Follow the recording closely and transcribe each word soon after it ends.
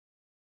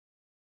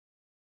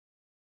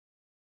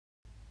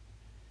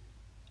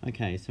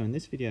Okay, so in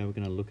this video we're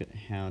going to look at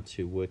how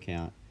to work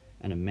out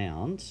an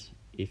amount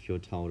if you're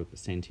told a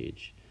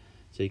percentage.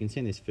 So you can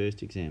see in this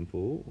first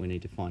example we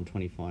need to find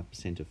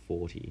 25% of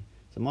 40.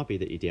 So it might be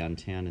that you're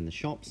downtown in the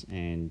shops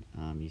and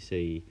you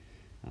see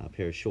a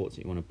pair of shorts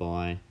that you want to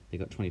buy, they've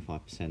got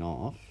 25%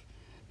 off,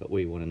 but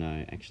we want to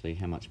know actually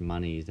how much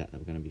money is that we're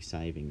going to be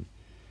saving.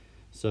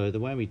 So the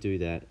way we do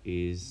that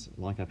is,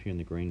 like up here in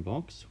the green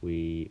box,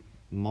 we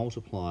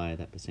multiply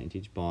that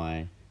percentage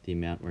by the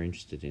amount we're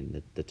interested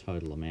in, the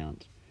total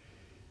amount.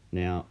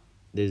 Now,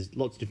 there's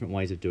lots of different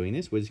ways of doing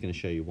this. We're just going to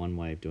show you one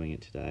way of doing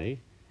it today.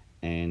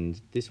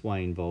 And this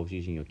way involves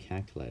using your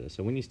calculator.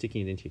 So when you're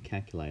sticking it into your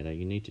calculator,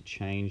 you need to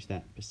change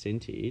that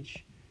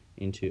percentage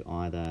into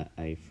either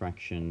a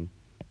fraction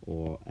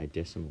or a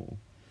decimal.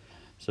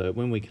 So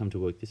when we come to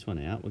work this one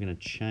out, we're going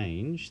to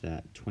change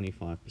that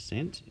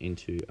 25%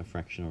 into a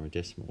fraction or a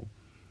decimal.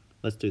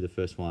 Let's do the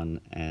first one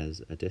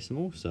as a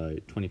decimal. So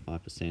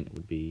 25%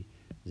 would be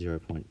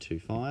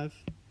 0.25.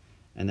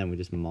 And then we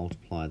just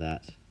multiply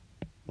that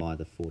by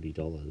the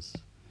 $40.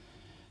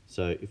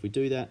 So if we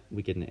do that,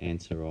 we get an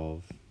answer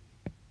of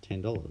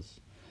 $10.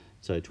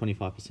 So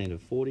 25%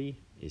 of 40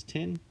 is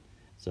 10.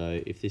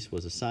 So if this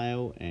was a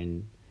sale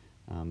and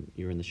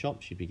you're in the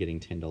shops, you'd be getting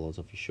 $10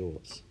 off your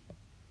shorts.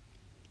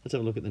 Let's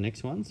have a look at the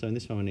next one. So in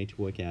this one, we need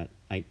to work out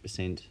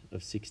 8%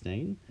 of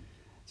 16.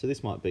 So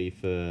this might be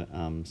for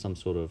some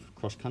sort of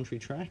cross-country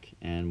track,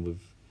 and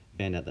we've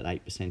found out that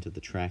 8% of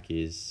the track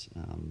is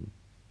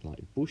like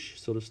bush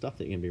sort of stuff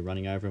that you're going to be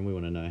running over, and we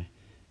want to know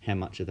how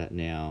much of that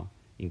now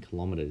in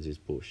kilometres is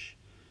bush.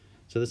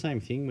 So the same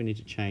thing, we need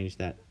to change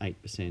that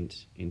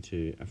 8%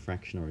 into a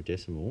fraction or a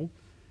decimal.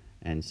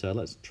 And so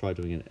let's try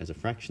doing it as a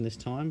fraction this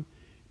time.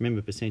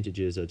 Remember,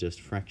 percentages are just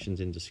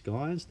fractions in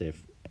disguise. They're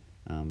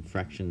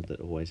fractions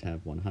that always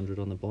have 100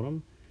 on the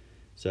bottom.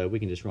 So we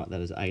can just write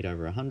that as 8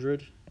 over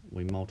 100.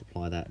 We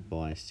multiply that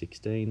by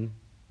 16.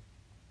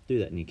 Do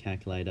that in your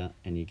calculator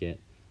and you get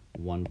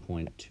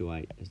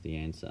 1.28 as the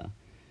answer.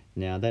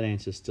 Now that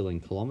answer is still in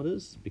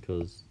kilometres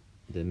because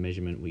the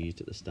measurement we used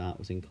at the start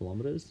was in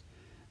kilometres.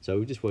 So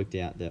we just worked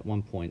out that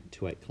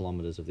 1.28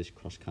 kilometres of this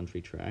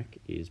cross-country track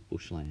is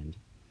bushland.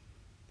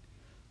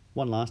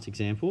 One last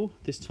example.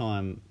 This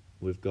time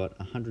we've got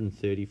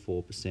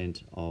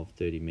 134% of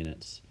 30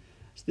 minutes.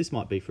 So this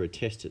might be for a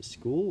test at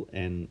school,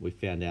 and we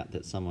found out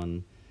that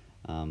someone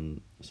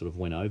sort of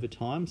went over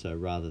time. So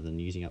rather than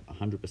using up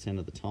 100%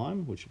 of the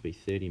time, which would be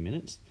 30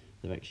 minutes,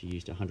 they've actually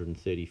used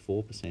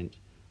 134%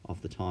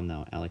 of the time they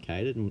were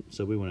allocated. And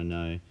so we want to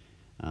know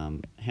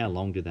how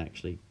long did they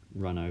actually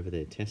run over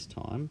their test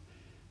time.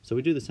 So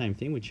we do the same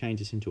thing, we change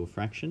this into a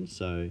fraction.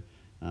 So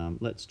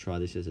let's try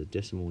this as a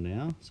decimal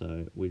now.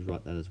 So we'd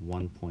write that as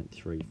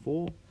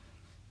 1.34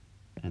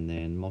 and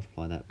then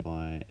multiply that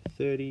by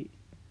 30,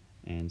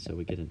 and so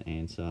we get an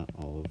answer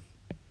of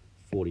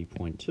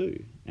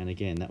 40.2. And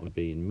again, that would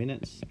be in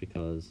minutes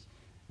because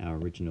our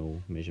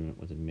original measurement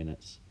was in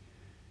minutes.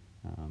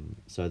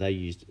 So they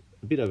used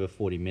a bit over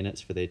 40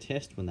 minutes for their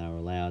test when they were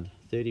allowed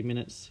 30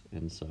 minutes,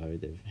 and so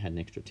they've had an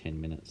extra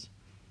 10 minutes.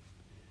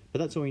 But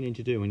that's all you need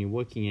to do when you're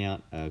working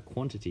out a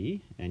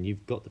quantity and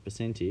you've got the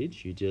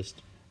percentage. You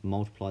just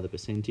multiply the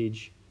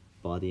percentage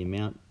by the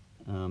amount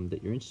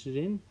that you're interested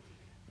in.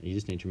 You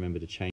just need to remember to change